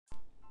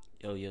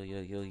Yo, yo, yo,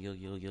 yo, yo,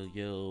 yo, yo,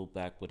 yo,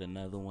 back with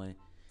another one.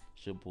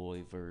 It's your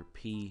boy Ver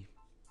P.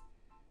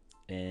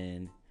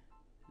 And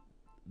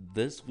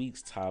this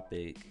week's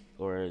topic,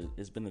 or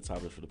it's been the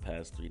topic for the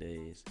past 3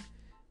 days,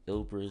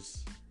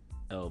 Idris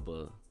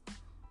Elba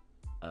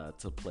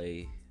to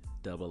play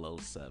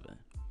 007.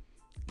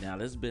 Now,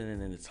 this has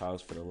been in the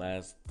talks for the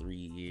last 3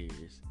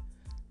 years.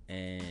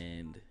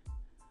 And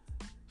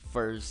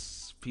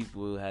first,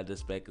 people had the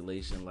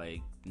speculation like,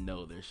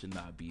 no, there should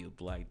not be a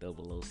black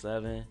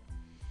 007.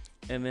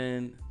 And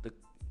then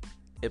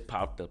it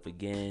popped up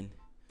again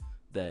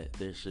that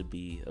there should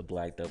be a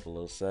black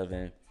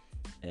 007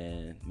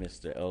 and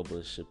Mr.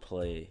 Elba should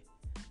play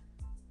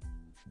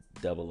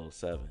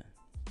 007.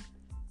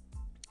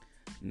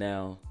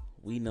 Now,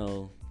 we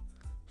know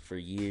for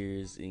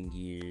years and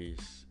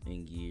years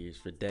and years,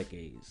 for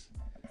decades,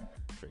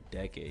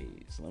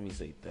 let me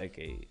say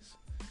decades,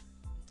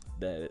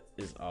 that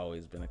it's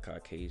always been a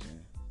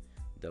Caucasian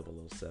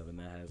 007.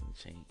 That hasn't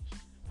changed.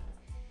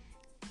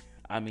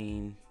 I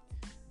mean,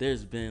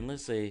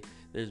 let's say,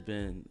 there's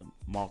been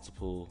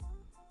multiple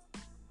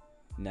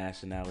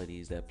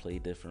nationalities that play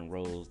different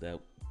roles that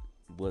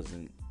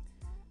wasn't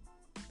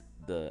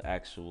the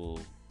actual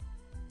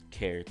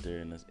character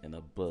in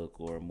a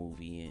book or a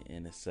movie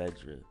and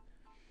etc.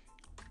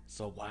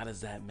 So why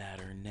does that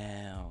matter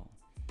now?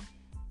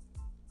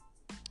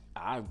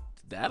 I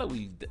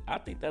I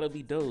think that'll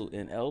be dope.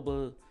 And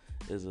Elba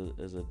is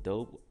a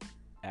dope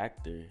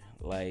actor.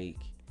 Like,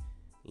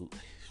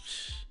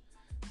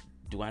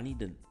 do I need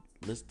to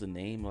list the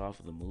name off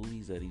of the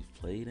movies that he's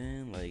played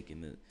in? Like,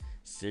 in the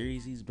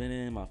series he's been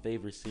in, my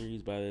favorite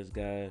series by this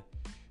guy,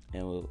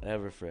 and will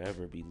ever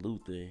forever be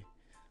Luther.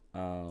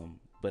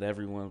 But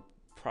everyone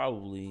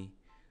probably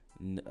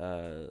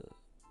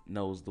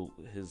knows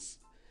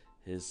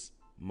his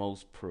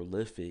most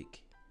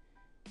prolific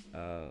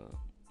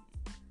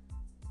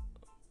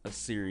a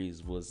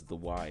series was The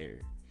Wire.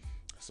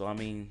 So I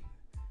mean,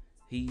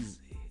 he's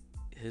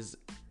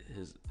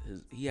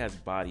he has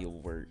body of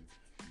work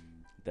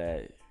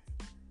that,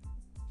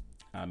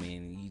 I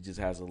mean, he just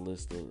has a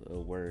list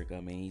of work.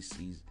 I mean, he's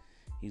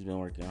been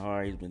working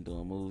hard. He's been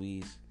doing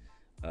movies.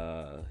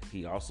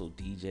 He also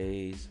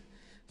DJs.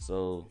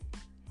 So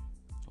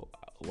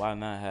why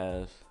not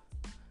have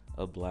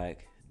a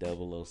black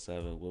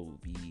 007? What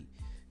would be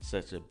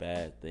such a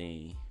bad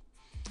thing?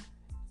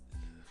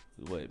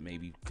 What,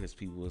 maybe because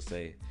people will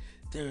say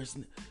there's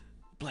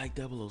black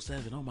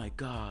 007. Oh my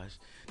gosh,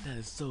 that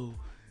is so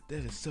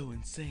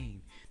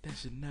insane. That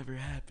should never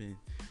happen.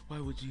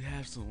 Why would you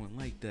have someone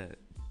like that?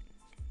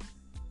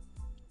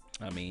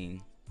 I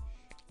mean,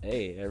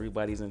 hey,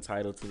 everybody's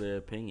entitled to their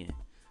opinion,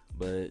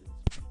 but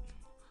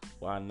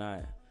why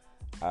not?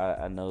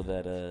 I know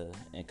that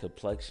in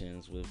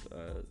Complexions with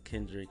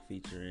Kendrick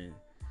featuring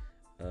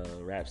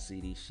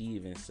Rhapsody, she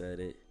even said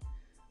it,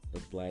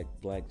 the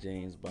black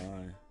James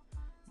Bond.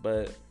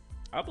 But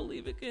I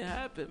believe it can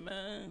happen,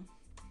 man.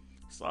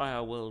 You saw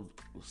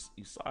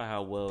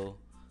how well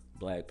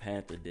Black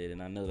Panther did,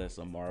 and I know that's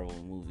a Marvel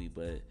movie,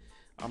 but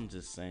I'm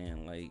just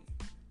saying, like,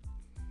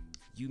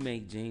 you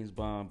make James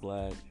Bond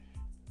black,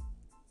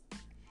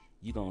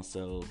 you gonna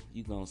sell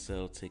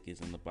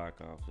tickets in the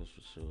box office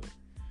for sure.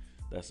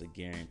 That's a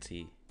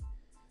guarantee,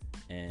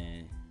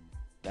 and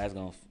that's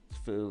gonna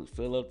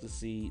fill up the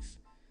seats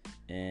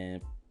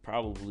and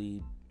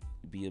probably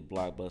be a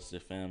blockbuster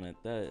film at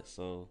that.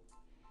 So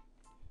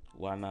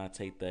why not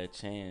take that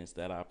chance,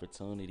 that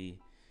opportunity,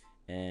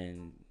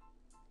 and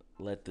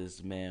let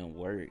this man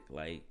work?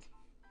 Like,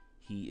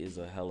 he is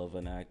a hell of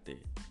an actor.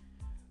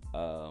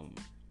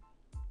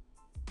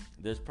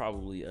 There's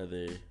probably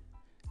other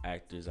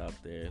actors out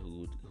there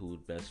who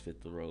would best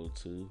fit the role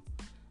too.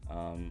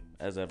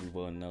 As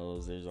everyone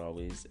knows, there's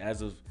always,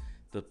 as of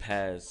the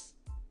past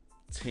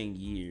 10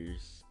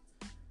 years,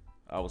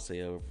 I would say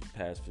over the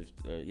past 50,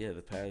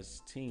 the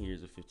past 10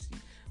 years or 15.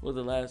 Well,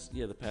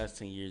 the past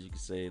 10 years, you could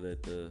say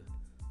that the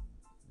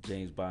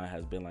James Bond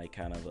has been like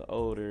kind of an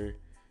older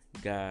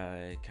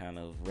guy, kind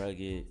of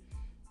rugged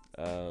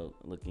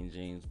looking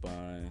James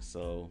Bond.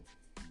 So,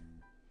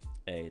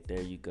 hey,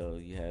 there you go.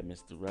 You had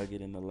Mr.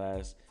 Rugged in the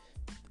last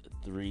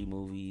 3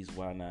 movies.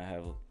 Why not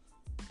have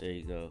there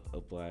you go,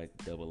 a black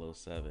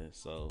 007.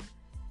 So,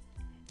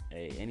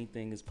 hey,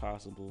 anything is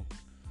possible.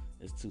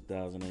 It's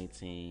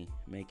 2018.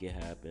 Make it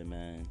happen,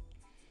 man.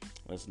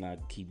 Let's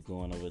not keep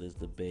going over this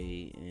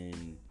debate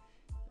and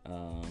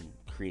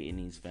creating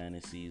these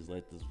fantasies.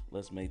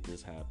 Let's make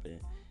this happen.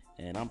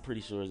 And I'm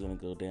pretty sure it's gonna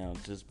go down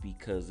just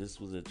because this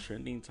was a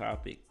trending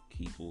topic,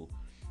 people,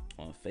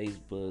 on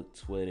Facebook,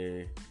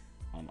 Twitter,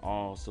 on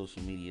all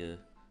social media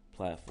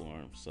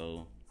platforms.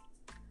 So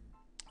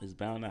it's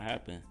bound to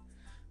happen.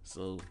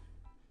 So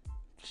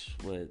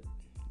what,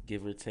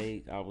 give or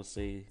take, I would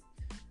say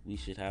we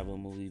should have a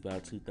movie by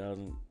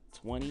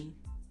 2020,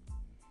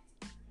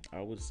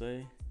 I would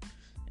say.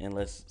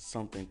 Unless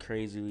something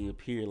crazily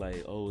appear,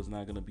 like, oh, it's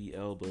not gonna be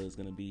Elba, it's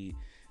gonna be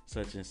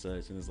such and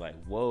such, and it's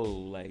like, whoa,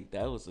 like,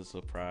 that was a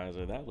surprise,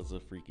 or that was a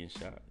freaking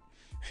shot.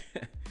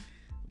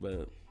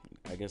 But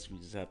I guess we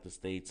just have to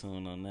stay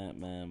tuned on that,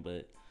 man.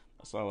 But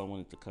That's all I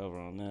wanted to cover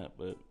on that.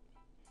 But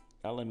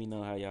y'all let me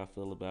know how y'all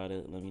feel about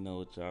it. Let me know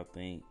what y'all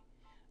think.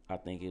 I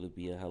think it'll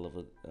be a hell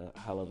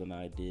of an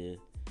idea.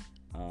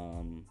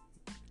 Um,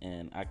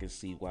 and I can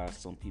see why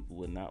some people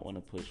would not want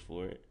to push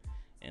for it,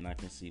 and I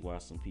can see why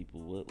some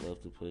people would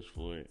love to push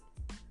for it.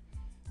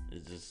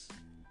 It's just,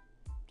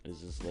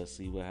 it's just let's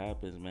see what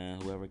happens, man.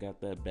 Whoever got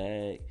that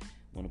bag,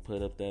 want to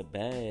put up that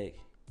bag,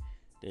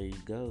 there you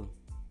go.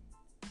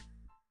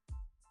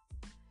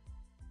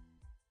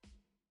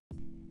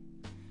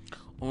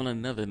 On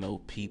another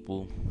note,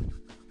 people,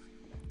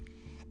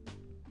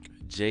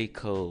 J.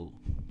 Cole,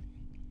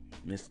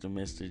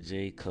 Mr.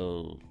 J.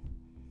 Cole,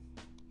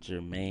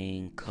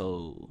 Jermaine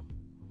Cole.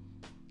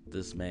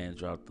 This man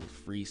dropped the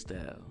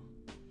freestyle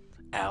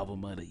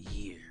album of the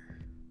year.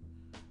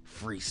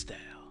 Freestyle.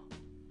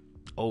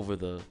 Over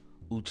the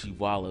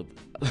Uchiwala.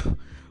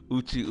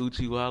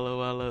 Uchi Walla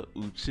Walla.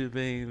 Uchi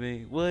Bang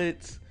Bang.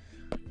 What?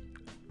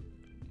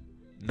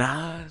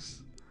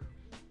 Nas?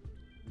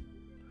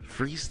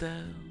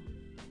 Freestyle?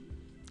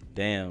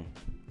 Damn.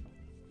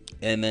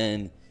 And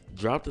then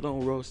dropped it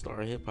on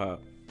Roadstar Hip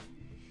Hop.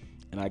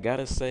 And I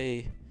gotta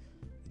say,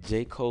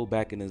 J. Cole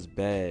back in his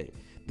bag.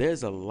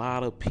 There's a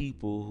lot of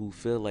people who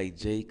feel like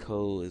J.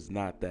 Cole is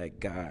not that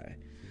guy.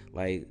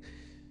 Like,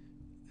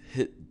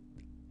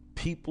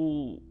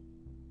 people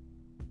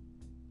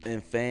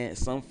and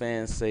some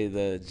fans say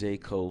that J.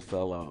 Cole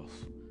fell off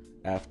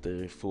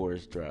after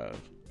Forest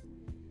Drive.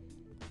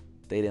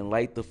 They didn't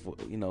like the,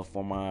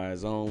 For My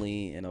Eyes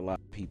Only, and a lot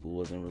of people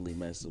wasn't really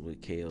messing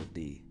with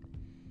KOD,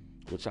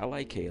 which I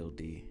like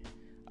KOD.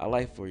 I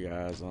like For Your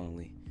Eyes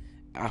Only.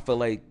 I feel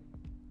like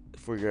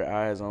For Your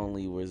Eyes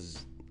Only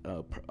was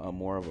a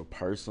more of a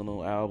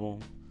personal album,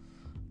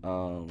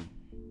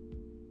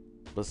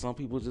 but some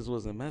people just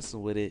wasn't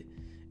messing with it,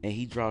 and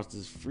he dropped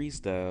this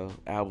freestyle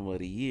album of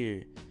the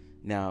year.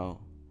 Now,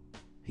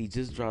 he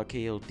just dropped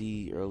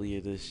KOD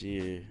earlier this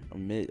year,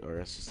 or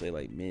I should say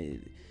like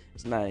mid.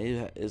 It's not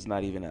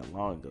even that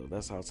long ago.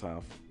 That's how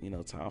time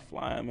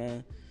flying,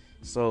 man.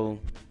 So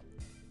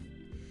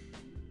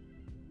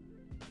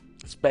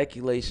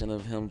speculation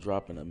of him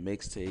dropping a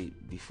mixtape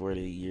before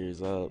the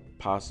year's up,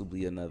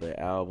 possibly another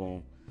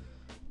album.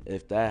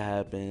 If that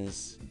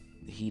happens,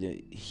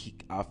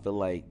 I feel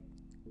like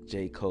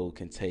J. Cole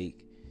can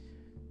take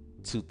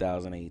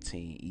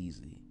 2018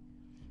 easy.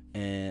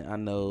 And I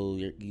know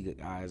you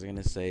guys are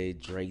gonna say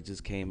Drake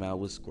just came out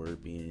with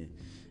Scorpion,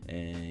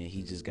 and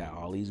he just got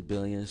all these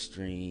billion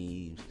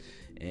streams,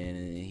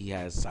 and he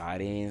has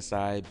side A and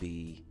side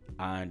B.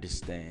 I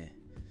understand,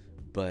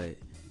 but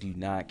do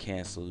not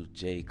cancel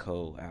J.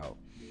 Cole out.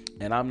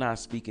 And I'm not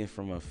speaking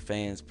from a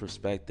fan's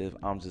perspective.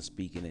 I'm just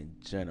speaking in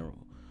general,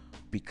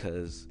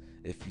 because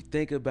if you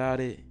think about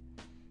it,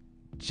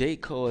 J.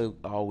 Cole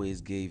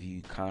always gave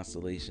you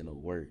constellation of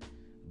work,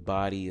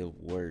 body of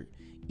work,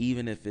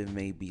 even if it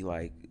may be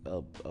like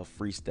a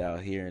freestyle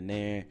here and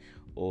there,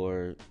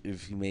 or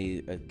if you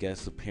made a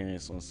guest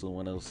appearance on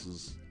someone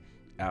else's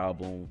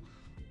album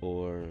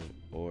or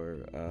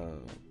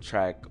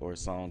track or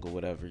song or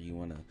whatever you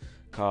want to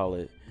call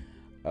it.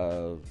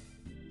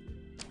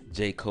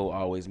 J. Cole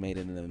always made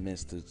it in the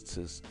midst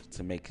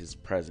to make his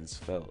presence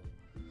felt.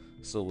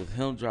 So with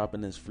him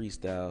dropping this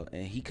freestyle,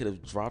 and he could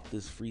have dropped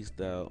this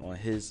freestyle on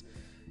his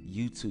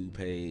YouTube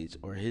page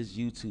or his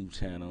YouTube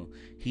channel,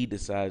 he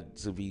decided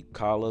to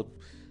call up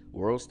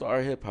World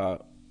Star Hip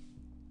Hop.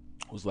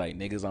 Was like,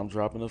 niggas, I'm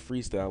dropping a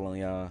freestyle on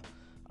y'all.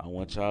 I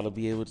want y'all to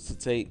be able to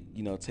take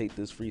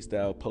this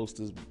freestyle, post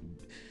this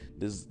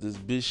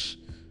bitch,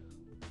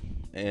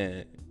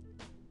 and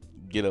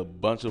get a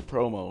bunch of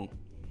promo.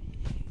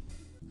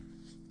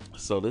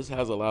 So this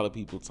has a lot of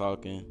people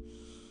talking,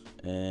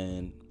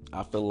 and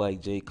I feel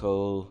like J.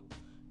 Cole,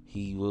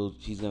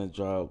 he's gonna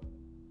drop.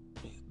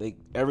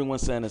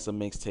 Everyone's saying it's a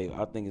mixtape.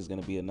 I think it's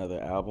gonna be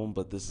another album,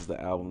 but this is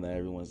the album that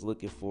everyone's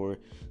looking for.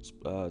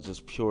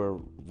 Just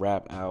pure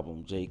rap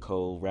album, J.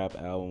 Cole rap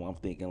album. I'm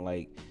thinking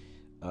like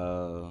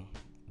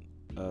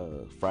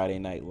Friday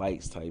Night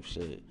Lights type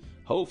shit.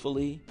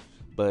 Hopefully,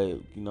 but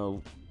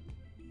you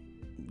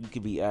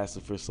could be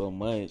asking for so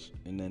much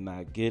and then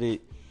not get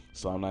it.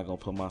 So I'm not gonna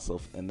put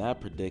myself in that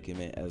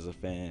predicament as a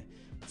fan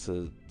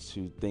to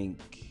think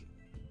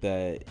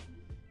that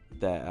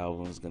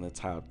album is gonna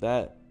top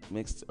that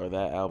mix, or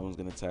that album's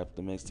gonna top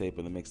the mixtape,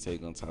 and the mixtape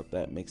gonna top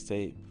that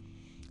mixtape.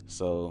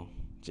 So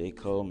J.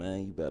 Cole,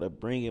 man, you better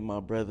bring it, my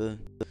brother,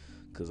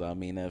 cause I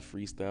mean that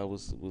freestyle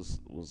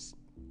was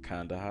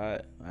kinda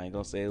hot. I ain't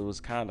gonna say it was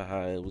kinda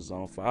hot. It was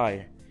on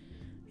fire.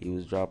 He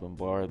was dropping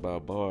bars by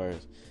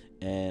bars,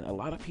 and a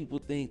lot of people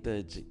think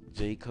that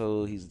J.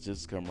 Cole, he's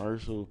just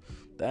commercial.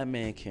 That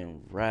man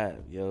can rap,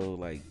 yo.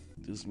 Like,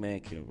 this man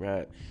can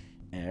rap.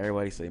 And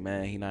everybody say,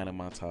 man, he not in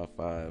my top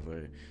 5,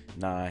 or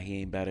nah,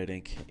 he ain't better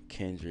than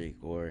Kendrick,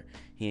 or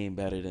he ain't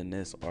better than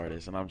this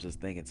artist. And I'm just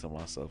thinking to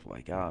myself,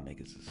 like, y'all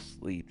niggas is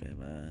sleeping,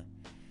 man.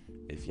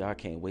 If y'all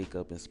can't wake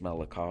up and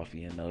smell a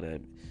coffee and know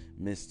that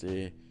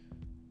Mr.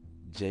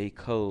 J.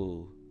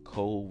 Cole,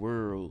 Cole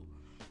World,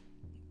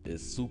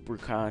 is super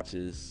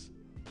conscious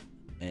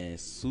and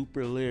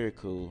super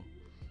lyrical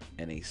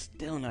and they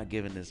still not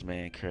giving this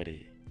man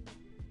credit.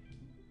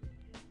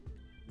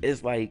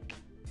 It's like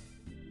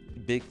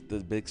the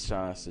Big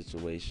Sean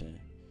situation.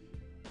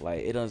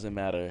 Like, it doesn't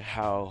matter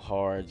how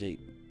hard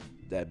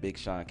that Big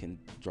Sean can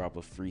drop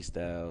a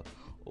freestyle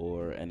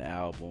or an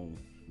album,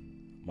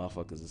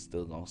 motherfuckers are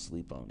still gonna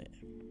sleep on it.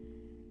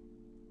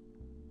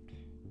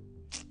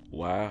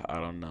 Why? I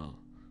don't know.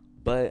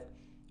 But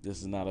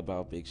this is not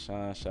about Big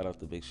Sean. Shout out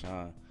to Big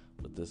Sean.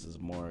 But this is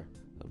more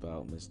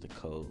about Mr.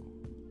 Cole.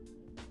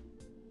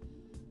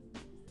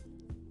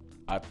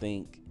 I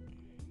think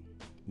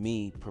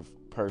me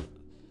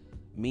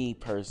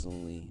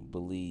personally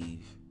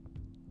believe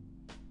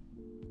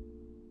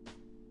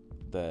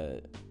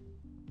that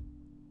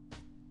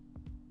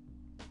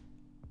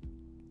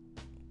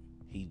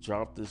he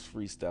dropped this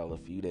freestyle a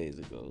few days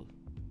ago.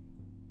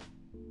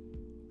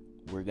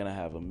 We're gonna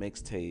have a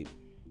mixtape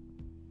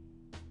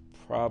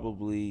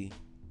probably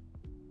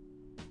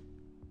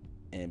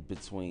in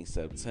between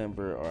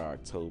September or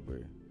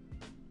October,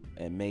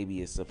 and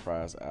maybe a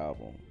surprise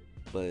album,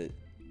 but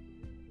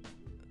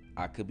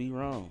I could be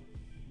wrong.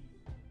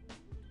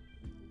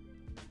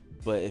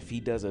 But if he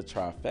does a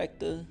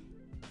trifecta,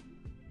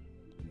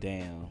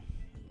 damn.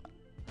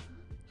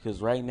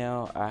 Because right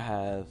now I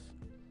have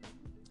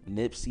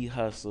Nipsey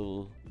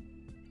Hussle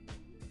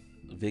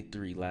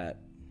Victory Lap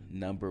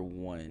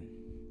 #1.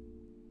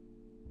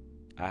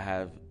 I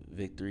have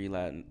Victory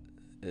Lap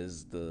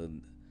as the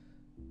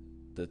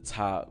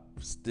top,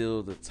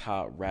 still the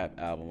top rap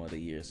album of the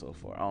year so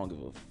far. I don't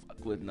give a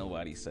fuck what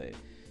nobody say.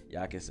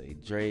 Y'all can say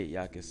Drake,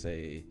 y'all can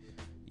say,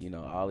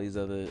 all these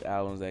other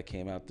albums that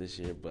came out this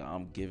year, but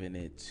I'm giving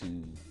it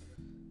to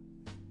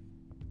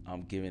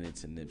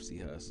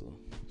Nipsey Hussle,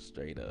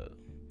 straight up.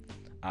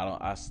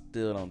 I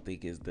still don't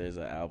think there's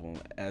an album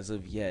as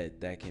of yet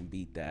that can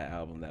beat that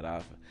album that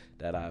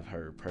I've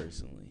heard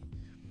personally.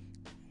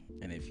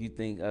 And if you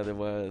think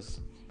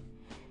otherwise,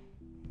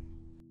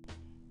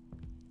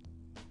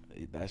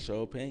 that's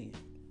your opinion.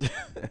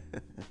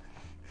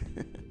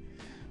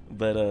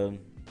 But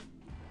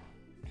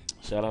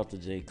shout out to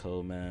J.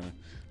 Cole, man.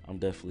 I'm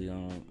definitely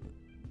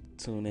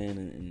tune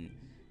in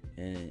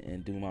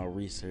and do my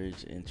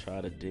research and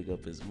try to dig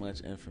up as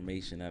much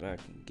information that I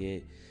can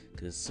get.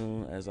 Cause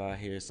soon as I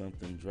hear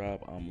something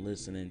drop, I'm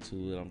listening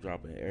to it. I'm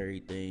dropping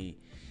everything.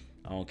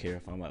 I don't care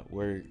if I'm at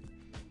work.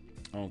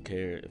 I don't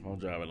care if I'm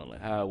driving on the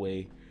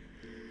highway.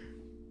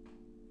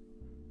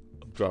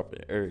 I'm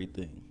dropping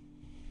everything.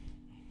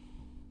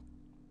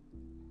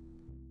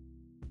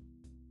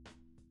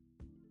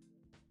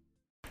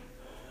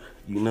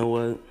 You know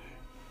what?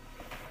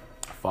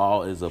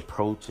 Fall is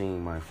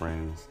approaching, my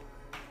friends.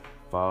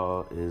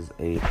 Fall is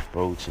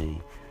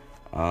approaching.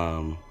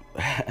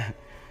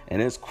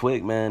 And it's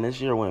quick, man.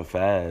 This year went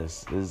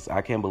fast.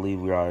 I can't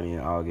believe we're already in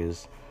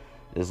August.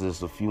 It's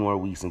just a few more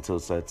weeks until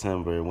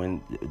September.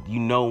 When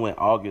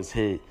August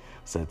hit,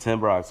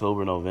 September,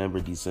 October, November,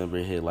 December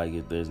hit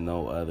like there's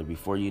no other.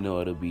 Before you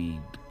know, it'll be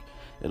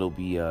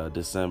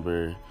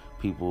December.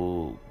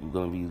 People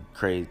gonna be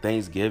crazy.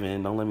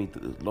 Thanksgiving. Don't let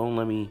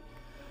me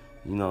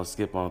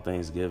skip on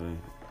Thanksgiving,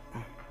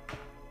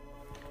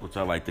 which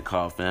I like to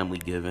call family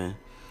giving,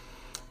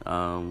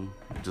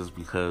 just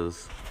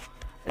because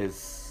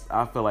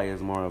I feel like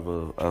it's more of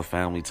a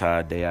family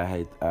tie day. I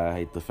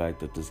hate the fact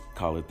that this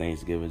call it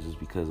Thanksgiving just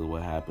because of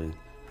what happened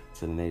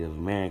to the Native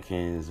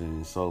Americans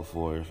and so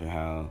forth, and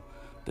how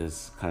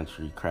this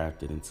country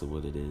crafted into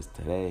what it is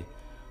today.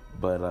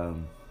 But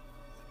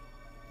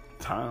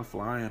time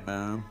flying,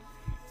 man.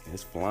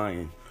 It's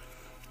flying,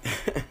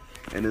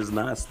 and it's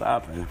not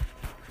stopping.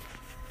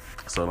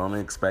 So don't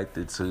expect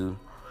it to.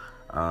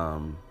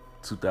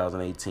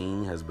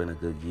 2018 has been a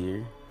good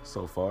year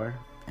so far,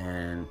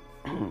 and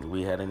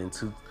we heading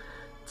into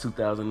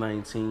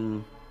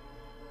 2019.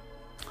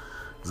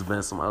 There's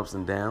been some ups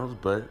and downs,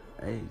 but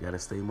hey, you gotta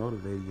stay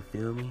motivated. You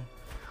feel me?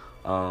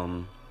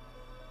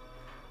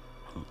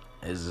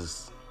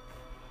 It's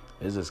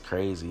just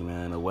crazy,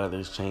 man. The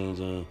weather's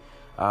changing.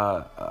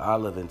 I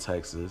live in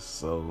Texas,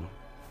 so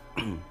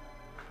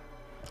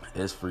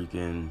it's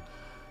freaking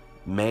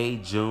May,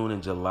 June,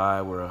 and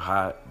July were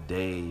hot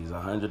days,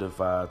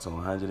 105 to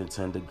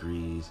 110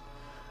 degrees,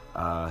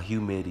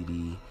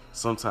 humidity.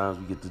 Sometimes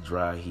we get the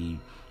dry heat,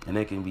 and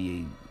it can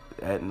be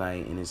at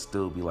night and it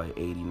still be like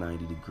 80,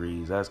 90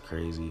 degrees. That's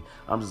crazy.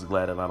 I'm just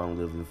glad that I don't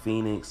live in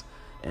Phoenix,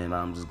 and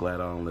I'm just glad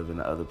I don't live in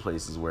the other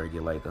places where it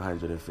get like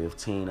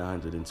 115,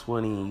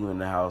 120, and you in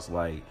the house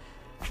like,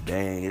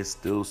 dang, it's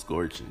still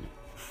scorching.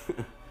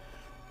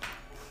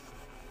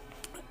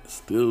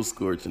 Still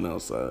scorching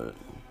outside.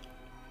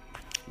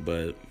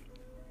 But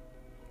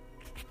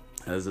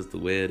that's just the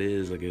way it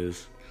is, I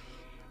guess.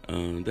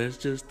 That's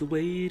just the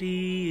way it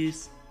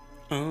is.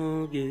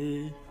 Oh,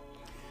 yeah.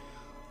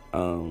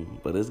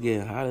 But it's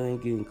getting hotter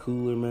and getting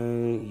cooler,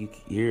 man. You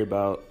hear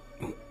about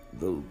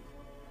the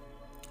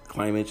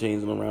climate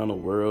changing around the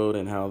world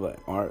and how the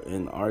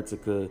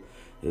Antarctica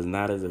is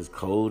not as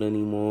cold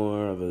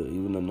anymore,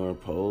 even the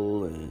North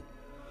Pole,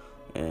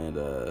 and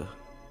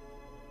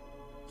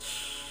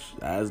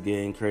that's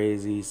getting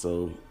crazy.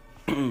 So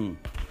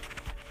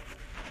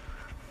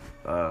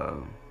uh,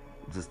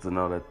 just to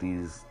know that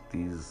these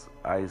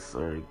ice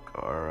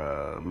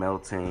are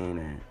melting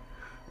and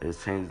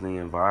it's changing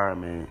the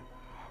environment.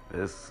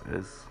 It's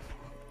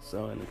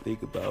something to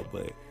think about,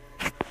 but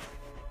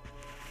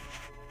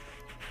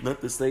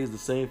nothing stays the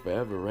same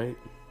forever, right?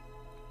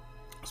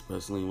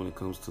 Especially when it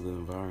comes to the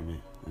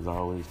environment. There's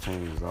always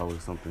change. There's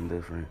always something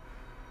different.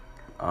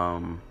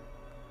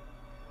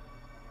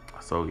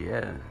 So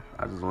yeah,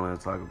 I just wanted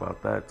to talk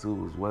about that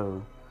too as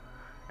well,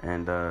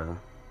 and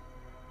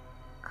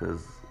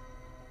cause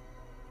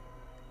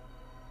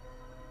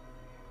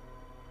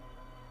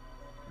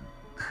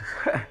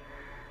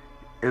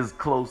it's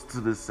close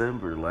to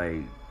December.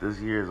 Like this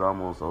year is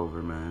almost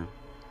over, man.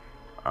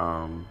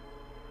 Um,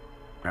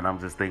 and I'm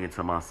just thinking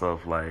to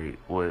myself, like,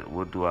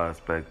 what do I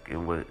expect,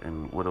 and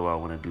what do I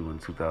want to do in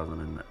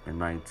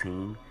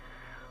 2019?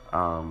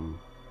 Um,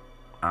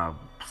 I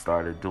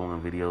started doing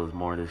videos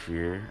more this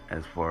year,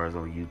 as far as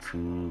on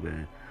YouTube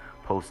and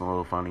posting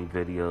little funny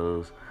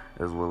videos,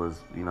 as well as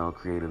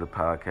created a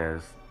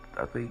podcast.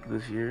 I think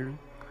this year,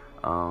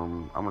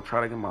 I'm gonna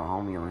try to get my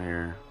homie on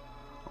here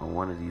on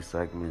one of these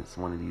segments,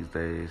 one of these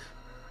days.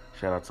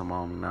 Shout out to my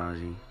homie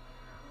Najee.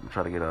 I'm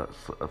trying to get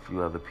a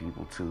few other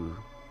people too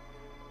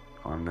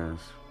on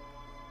this.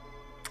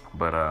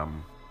 But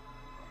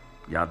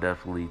y'all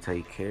definitely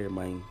take care,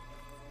 man.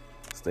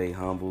 Stay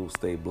humble,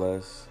 stay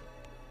blessed.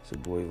 It's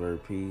your boy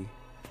Verp,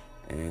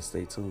 and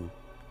stay tuned.